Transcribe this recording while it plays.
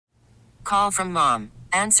Call from mom.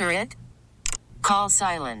 Answer it. Call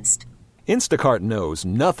silenced. Instacart knows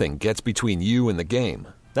nothing gets between you and the game.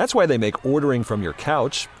 That's why they make ordering from your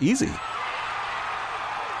couch easy.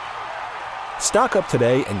 Stock up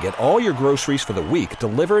today and get all your groceries for the week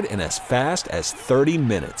delivered in as fast as 30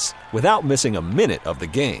 minutes without missing a minute of the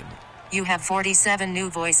game. You have 47 new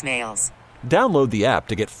voicemails. Download the app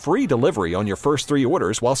to get free delivery on your first 3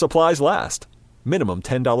 orders while supplies last. Minimum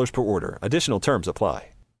 $10 per order. Additional terms apply.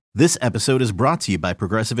 This episode is brought to you by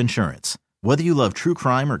Progressive Insurance. Whether you love true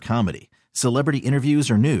crime or comedy, celebrity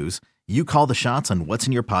interviews or news, you call the shots on what's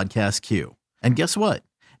in your podcast queue. And guess what?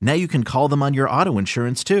 Now you can call them on your auto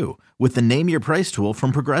insurance too with the Name Your Price tool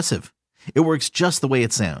from Progressive. It works just the way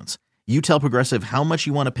it sounds. You tell Progressive how much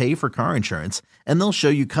you want to pay for car insurance, and they'll show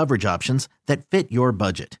you coverage options that fit your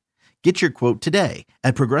budget. Get your quote today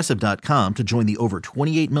at Progressive.com to join the over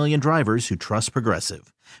 28 million drivers who trust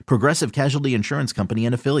Progressive. Progressive Casualty Insurance Company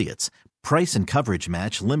and Affiliates. Price and coverage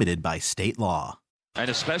match limited by state law. And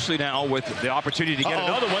especially now with the opportunity to get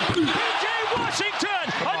another one. P.J. Washington,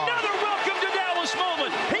 another welcome to Dallas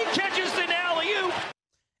moment. He catches the alley-oop.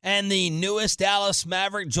 And the newest Dallas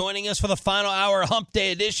Maverick joining us for the final hour Hump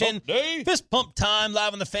Day edition. Hump Day. Fist Pump Time,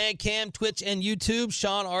 live on the Fan Cam, Twitch, and YouTube.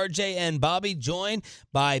 Shan, RJ, and Bobby joined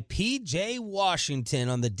by P.J. Washington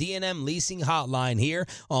on the D&M Leasing Hotline here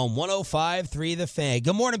on 105.3 The Fan.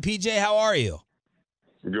 Good morning, P.J. How are you?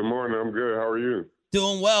 Good morning. I'm good. How are you?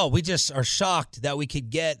 Doing well. We just are shocked that we could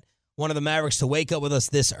get one of the Mavericks to wake up with us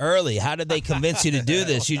this early. How did they convince you to do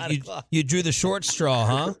this? You drew the short straw,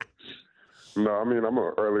 huh? No, I mean, I'm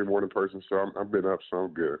an early morning person, so I've been up, so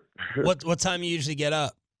I'm good. What time you usually get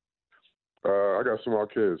up? I got small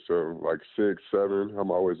kids, so like 6, 7.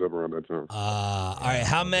 I'm always up around that time. All right.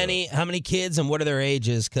 How many kids and what are their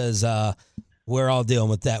ages? Because we're all dealing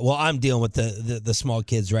with that. Well, I'm dealing with the small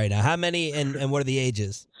kids right now. How many and what are the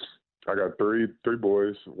ages? I got three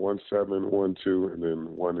boys, 1 7, 1 2, and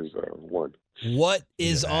then one is 1. What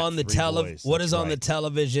is on the the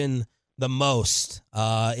television the most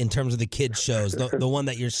in terms of the kids shows? The one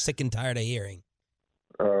that you're sick and tired of hearing?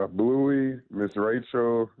 Bluey, Miss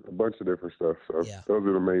Rachel, a bunch of different stuff. So yeah. Those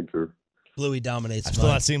are the main 2. Bluey dominates. I've still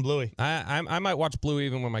not seen Bluey. I might watch Bluey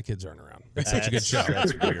even when my kids aren't around. It's such a good show.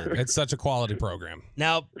 That's weird. It's such a quality program.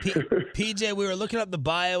 Now, PJ, we were looking up the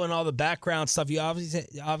bio and all the background stuff. You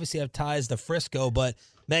obviously have ties to Frisco, but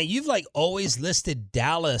man, you've like always listed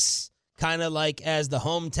Dallas kind of like as the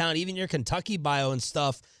hometown. Even your Kentucky bio and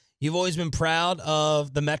stuff. You've always been proud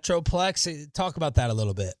of the Metroplex. Talk about that a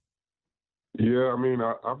little bit. Yeah, I mean,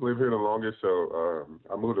 I've lived here the longest, so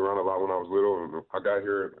I moved around a lot when I was little. And I got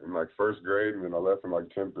here in like 1st grade, and then I left in like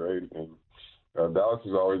 10th grade. And Dallas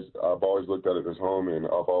I've always looked at it as home, and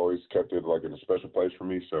I've always kept it like in a special place for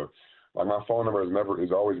me. So like my phone number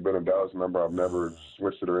has always been a Dallas number. I've never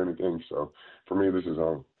switched it or anything. So for me, this is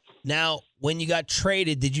home. Now, when you got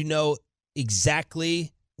traded, did you know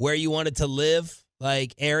exactly where you wanted to live,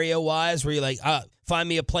 like area-wise? Were you like, find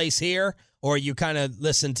me a place here? Or you kind of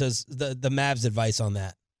listen to the Mavs' advice on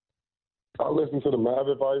that? I listened to the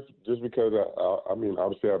Mavs' advice just because, I mean,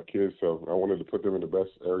 obviously I have kids, so I wanted to put them in the best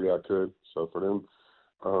area I could. So for them,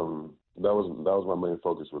 that was my main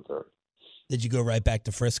focus with that. Did you go right back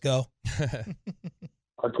to Frisco?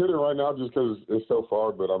 I couldn't right now just because it's so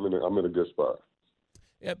far, but I'm in a good spot.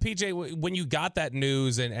 Yeah, PJ, when you got that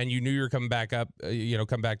news and you knew you were coming back up,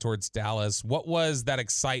 come back towards Dallas, what was that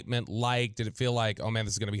excitement like? Did it feel like, oh, man,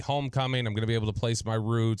 this is going to be homecoming. I'm going to be able to place my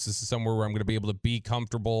roots. This is somewhere where I'm going to be able to be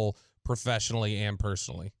comfortable professionally and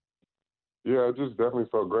personally. Yeah, it just definitely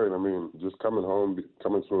felt great. I mean, just coming home,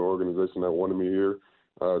 coming to an organization that wanted me here,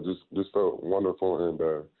 just felt wonderful. And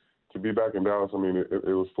to be back in Dallas, I mean, it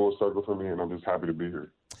was full circle for me, and I'm just happy to be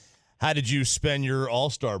here. How did you spend your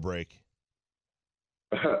All-Star break?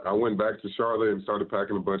 I went back to Charlotte and started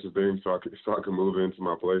packing a bunch of things so I could move into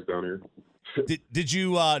my place down here. Did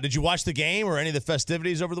you watch the game or any of the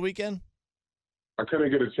festivities over the weekend? I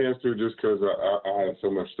couldn't get a chance to just because I had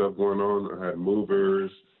so much stuff going on. I had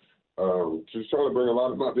movers, just trying to bring a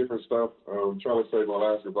lot of my different stuff. Trying to say my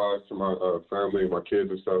last goodbyes to my family and my kids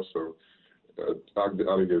and stuff. So I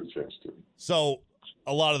didn't get a chance to. So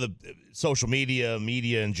a lot of the social media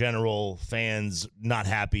in general, fans not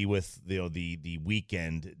happy with the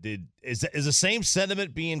weekend. Is the same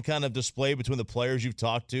sentiment being kind of displayed between the players you've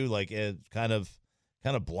talked to? Like kind of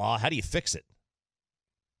blah. How do you fix it?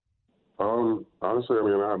 Honestly, I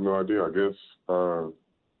mean, I have no idea. I guess I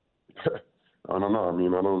don't know. I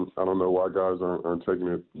mean, I don't know why guys aren't taking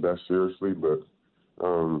it that seriously, but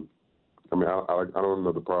I mean, I don't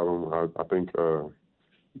know the problem. I think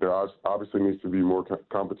there obviously needs to be more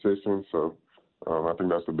competition, so I think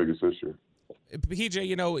that's the biggest issue.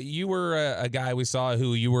 PJ, you were a guy we saw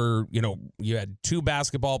who you had 2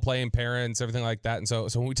 basketball playing parents, everything like that. And so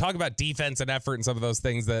when we talk about defense and effort and some of those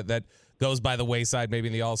things that goes by the wayside maybe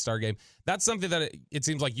in the All-Star game, that's something that it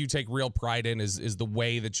seems like you take real pride in is the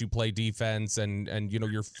way that you play defense and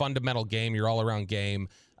your fundamental game, your all-around game.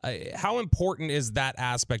 How important is that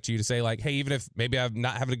aspect to you to say, like, hey, even if maybe I'm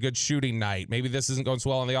not having a good shooting night, maybe this isn't going so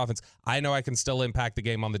well on the offense, I know I can still impact the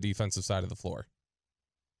game on the defensive side of the floor?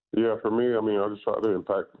 Yeah, for me, I just try to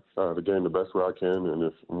impact the game the best way I can. And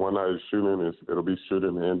if one night is shooting, it'll be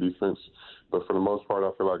shooting and defense. But for the most part,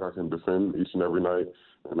 I feel like I can defend each and every night.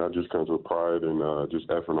 And that just comes with pride and just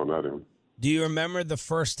effort on that end. Do you remember the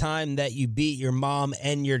first time that you beat your mom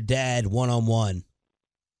and your dad one-on-one?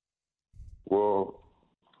 Well,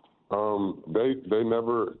 they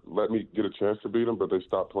never let me get a chance to beat them, but they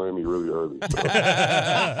stopped playing me really early. So.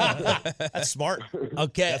 That's smart.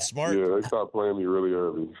 Okay. That's smart. Yeah, they stopped playing me really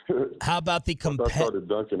early. How about the Once I started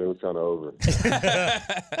dunking, it was kind of over.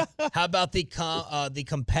 How about the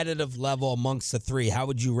competitive level amongst the three? How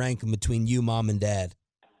would you rank them between you, mom, and dad?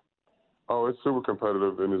 Oh, it's super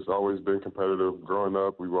competitive, and it's always been competitive. Growing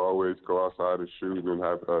up, we would always go outside and shoot and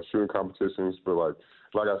have shooting competitions. But like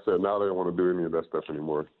I said, now they don't want to do any of that stuff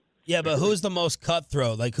anymore. Yeah, but who's the most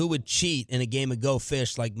cutthroat? Like, who would cheat in a game of Go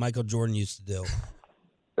Fish like Michael Jordan used to do?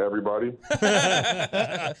 Everybody.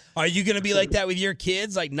 Are you going to be like that with your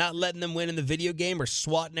kids, like not letting them win in the video game or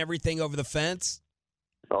swatting everything over the fence?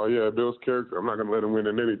 Oh, yeah, Bill's character. I'm not going to let him win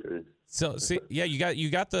in anything. So, see, yeah, you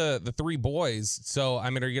got the 3 boys. So,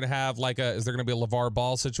 I mean, are you going to have is there going to be a LeVar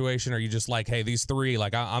Ball situation? Or are you just like, hey, these 3,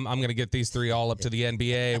 like, I'm going to get these 3 all up to the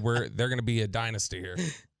NBA. They're going to be a dynasty here.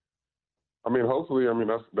 I mean, hopefully,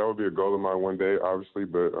 that would be a goal of mine one day, obviously.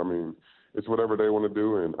 But, it's whatever they want to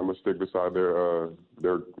do, and I'm going to stick beside their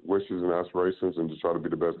wishes and aspirations and just try to be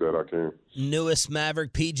the best dad I can. Newest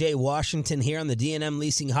Maverick P.J. Washington here on the D&M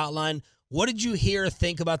Leasing Hotline. What did you hear or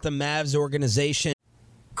think about the Mavs organization?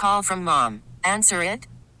 Call from mom. Answer it.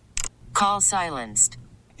 Call silenced.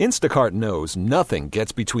 Instacart knows nothing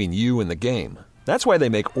gets between you and the game. That's why they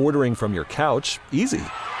make ordering from your couch easy.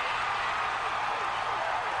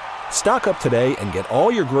 Stock up today and get all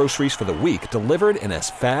your groceries for the week delivered in as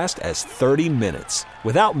fast as 30 minutes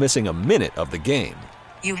without missing a minute of the game.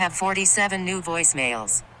 You have 47 new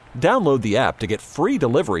voicemails. Download the app to get free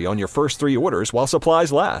delivery on your first 3 orders while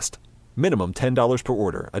supplies last. Minimum $10 per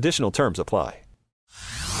order. Additional terms apply.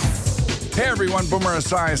 Hey everyone, Boomer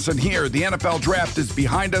Esiason here. The NFL draft is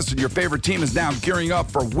behind us and your favorite team is now gearing up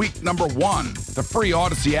for week number 1. The free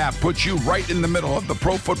Odyssey app puts you right in the middle of the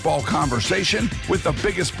pro football conversation with the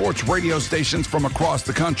biggest sports radio stations from across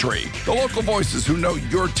the country. The local voices who know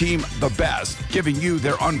your team the best, giving you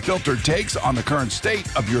their unfiltered takes on the current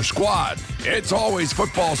state of your squad. It's always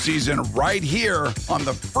football season right here on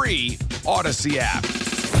the free Odyssey app.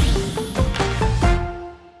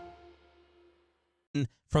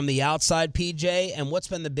 From the outside, PJ, and what's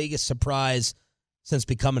been the biggest surprise since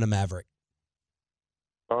becoming a Maverick?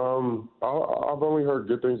 I've only heard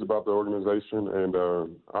good things about the organization, and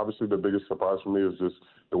obviously the biggest surprise for me is just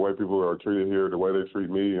the way people are treated here, the way they treat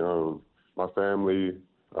me, my family,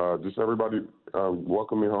 just everybody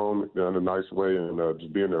welcome me home in a nice way and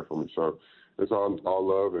just being there for me. So it's all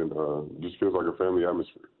love and just feels like a family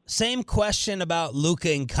atmosphere. Same question about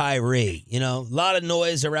Luka and Kyrie. A lot of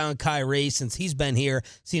noise around Kyrie since he's been here.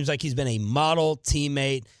 Seems like he's been a model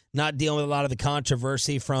teammate, not dealing with a lot of the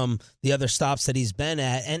controversy from the other stops that he's been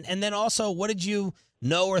at. And then also, what did you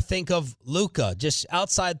know or think of Luka? Just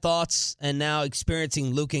outside thoughts and now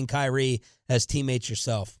experiencing Luka and Kyrie as teammates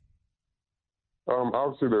yourself.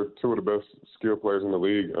 Obviously, they're 2 of the best skill players in the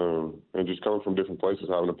league, and just coming from different places,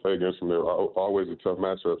 having to play against them, they're always a tough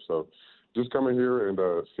matchup. So just coming here and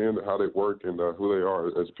seeing how they work and who they are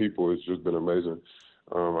as people has just been amazing.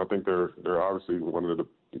 I think they're obviously one of the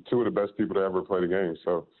 2 of the best people to ever play the game.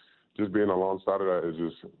 So just being alongside of that has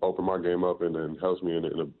just opened my game up and helps me in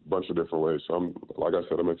a bunch of different ways. So like I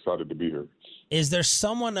said, I'm excited to be here. Is there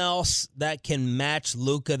someone else that can match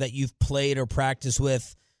Luka that you've played or practiced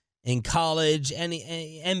with in college,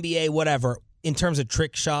 any NBA, whatever, in terms of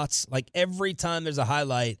trick shots? Like every time there's a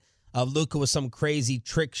highlight of Luka with some crazy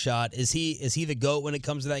trick shot, is he the GOAT when it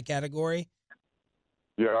comes to that category?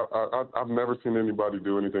 Yeah, I've never seen anybody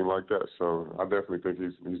do anything like that. So I definitely think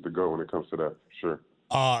he's the GOAT when it comes to that. Sure.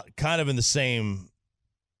 Kind of in the same,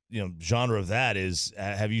 genre of that is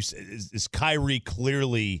Kyrie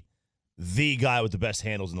clearly the guy with the best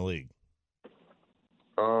handles in the league?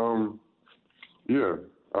 Yeah.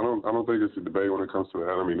 I don't think it's a debate when it comes to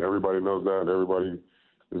that. I mean, everybody knows that. Everybody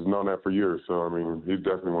has known that for years. So I mean, he's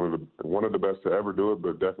definitely one of the best to ever do it,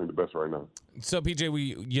 but definitely the best right now. So PJ,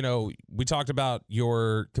 we talked about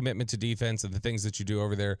your commitment to defense and the things that you do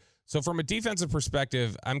over there. So from a defensive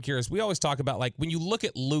perspective, I'm curious. We always talk about, like, when you look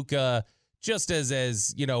at Luka just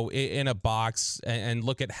as in a box and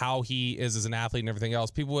look at how he is as an athlete and everything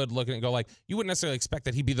else, people would look at it and go, like, you wouldn't necessarily expect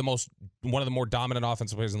that he'd be one of the more dominant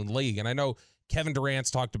offensive players in the league. And I know Kevin Durant's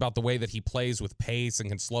talked about the way that he plays with pace and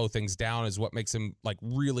can slow things down is what makes him, like,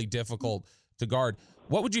 really difficult to guard.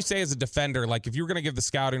 What would you say as a defender, like, if you were going to give the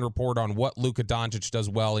scouting report on what Luka Doncic does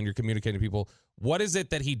well and you're communicating to people, what is it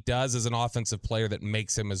that he does as an offensive player that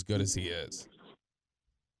makes him as good as he is?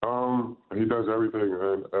 He does everything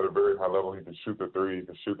at a very high level. He can shoot the three, he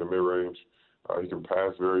can shoot the mid-range, he can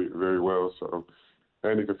pass very, very well,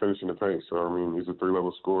 and he can finish in the paint. So, I mean, he's a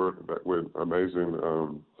three-level scorer with amazing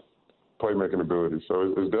playmaking ability.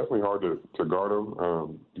 So it's definitely hard to guard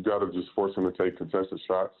him. You got to just force him to take contested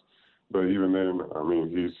shots. But even then, I mean,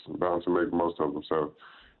 he's bound to make most of them. So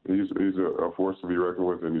he's a force to be reckoned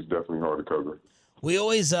with, and he's definitely hard to cover. We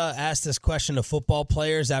always ask this question to football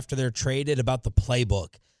players after they're traded about the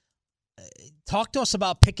playbook. Talk to us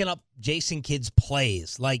about picking up Jason Kidd's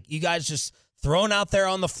plays. Like, you guys just thrown out there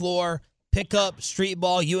on the floor, pick up street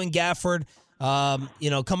ball, you and Gafford,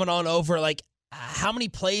 coming on over. Like, how many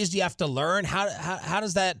plays do you have to learn? How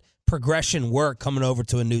does that progression work coming over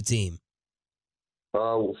to a new team?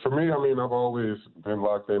 For me, I mean, I've always been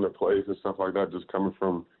locked into plays and stuff like that, just coming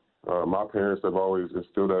from my parents have always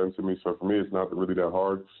instilled that into me. So for me, it's not really that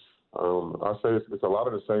hard. I say it's a lot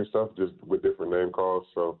of the same stuff, just with different name calls.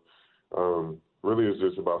 So really it's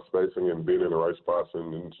just about spacing and being in the right spots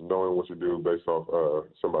and knowing what you do based off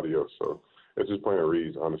somebody else. So it's just playing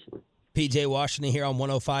reads, honestly. P.J. Washington here on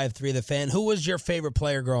 105.3 The Fan. Who was your favorite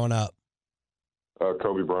player growing up?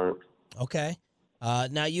 Kobe Bryant. Okay.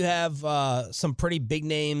 Now you have some pretty big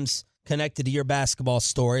names connected to your basketball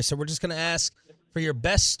story, so we're just going to ask for your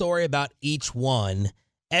best story about each one.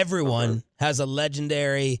 Everyone has a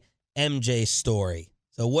legendary MJ story.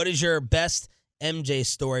 So what is your best MJ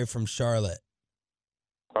story from Charlotte?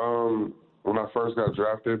 When I first got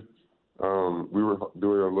drafted, we were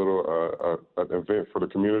doing a little an event for the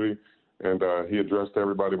community, and he addressed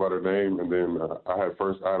everybody by their name. And then I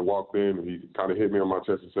had walked in, and he kind of hit me on my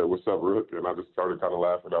chest and said, "What's up, Rook?" And I just started kind of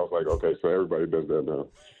laughing. I was like, "Okay, so everybody does that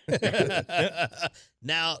now."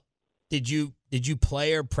 Now, did you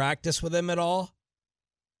play or practice with him at all?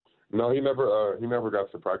 No, he never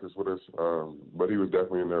got to practice with us, but he was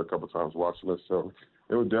definitely in there a couple times watching us. So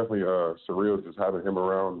it was definitely surreal just having him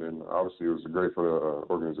around, and obviously it was great for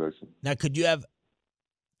the organization. Now, could you have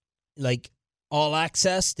like all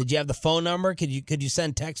access? Did you have the phone number? Could you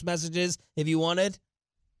send text messages if you wanted?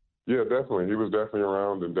 Yeah, definitely. He was definitely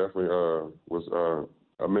around and definitely was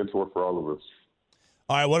a mentor for all of us.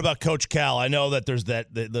 All right, what about Coach Cal? I know that there's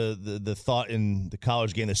the thought in the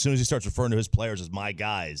college game, as soon as he starts referring to his players as my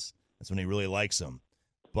guys, that's when he really likes them.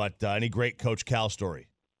 But any great Coach Cal story?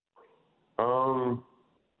 I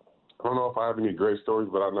don't know if I have any great stories,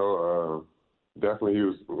 but I know definitely he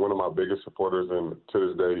was one of my biggest supporters, and to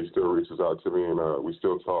this day he still reaches out to me, and we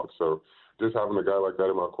still talk. So just having a guy like that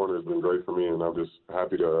in my corner has been great for me, and I'm just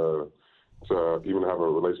happy to even have a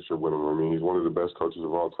relationship with him. I mean, he's one of the best coaches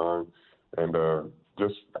of all time, and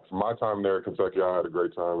just my time there at Kentucky, I had a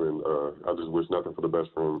great time, and I just wish nothing for the best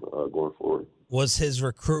for him going forward. Was his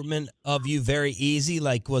recruitment of you very easy?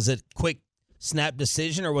 Like, was it quick snap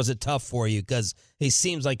decision, or was it tough for you? Because he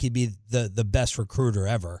seems like he'd be the best recruiter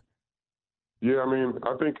ever. Yeah, I mean,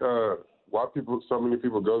 I think why so many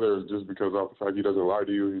people go there is just because of the fact he doesn't lie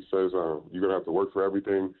to you. He says you're going to have to work for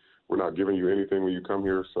everything. We're not giving you anything when you come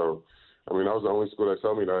here. So, I mean, that was the only school that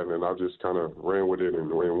told me that, and I just kind of ran with it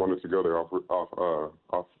and wanted to go there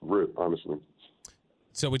off rip, honestly.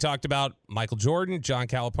 So we talked about Michael Jordan, John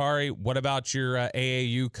Calipari. What about your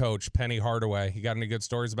AAU coach, Penny Hardaway? You got any good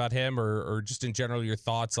stories about him, or just in general your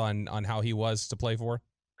thoughts on how he was to play for?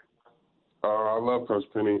 I love Coach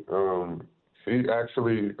Penny. He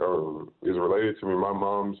actually is related to me.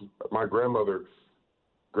 My grandmother's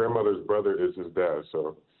brother is his dad,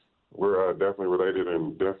 so we're definitely related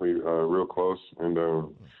and definitely real close.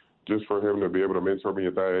 And just for him to be able to mentor me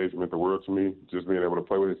at that age meant the world to me. Just being able to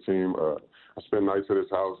play with his team. I spend nights at his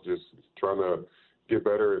house just trying to get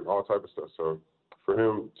better and all type of stuff. So for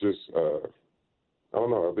him, just I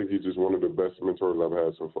don't know. I think he's just one of the best mentors I've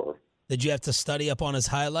had so far. Did you have to study up on his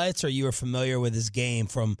highlights, or you were familiar with his game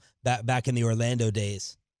from back in the Orlando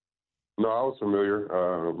days? No, I was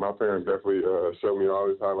familiar. My parents definitely showed me all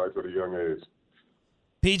his highlights at a young age.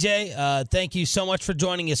 PJ, thank you so much for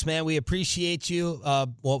joining us, man. We appreciate you.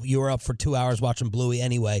 Well, you were up for 2 hours watching Bluey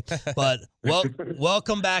anyway, but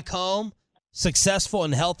welcome back home. Successful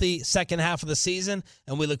and healthy second half of the season,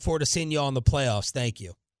 and we look forward to seeing you all in the playoffs. Thank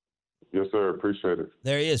you. Yes, sir. Appreciate it.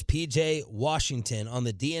 There he is, PJ Washington on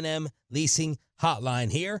the D&M Leasing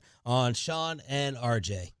Hotline here on Shan and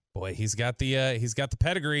RJ. Boy, he's got the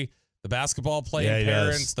pedigree. The basketball playing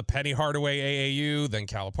parents, the Penny Hardaway AAU, then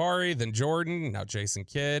Calipari, then Jordan, now Jason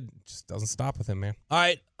Kidd. Just doesn't stop with him, man. All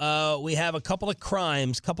right, we have a couple of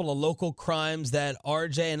local crimes that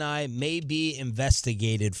RJ and I may be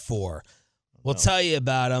investigated for. We'll tell you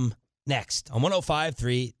about them next on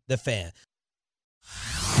 105.3 The Fan.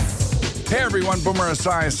 Hey everyone, Boomer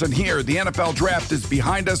Esiason here. The NFL Draft is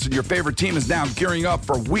behind us and your favorite team is now gearing up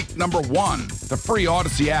for week number 1. The free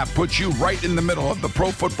Odyssey app puts you right in the middle of the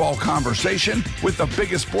pro football conversation with the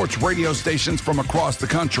biggest sports radio stations from across the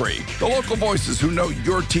country. The local voices who know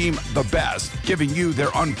your team the best, giving you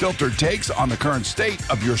their unfiltered takes on the current state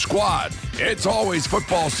of your squad. It's always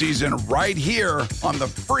football season right here on the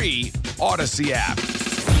free Odyssey app.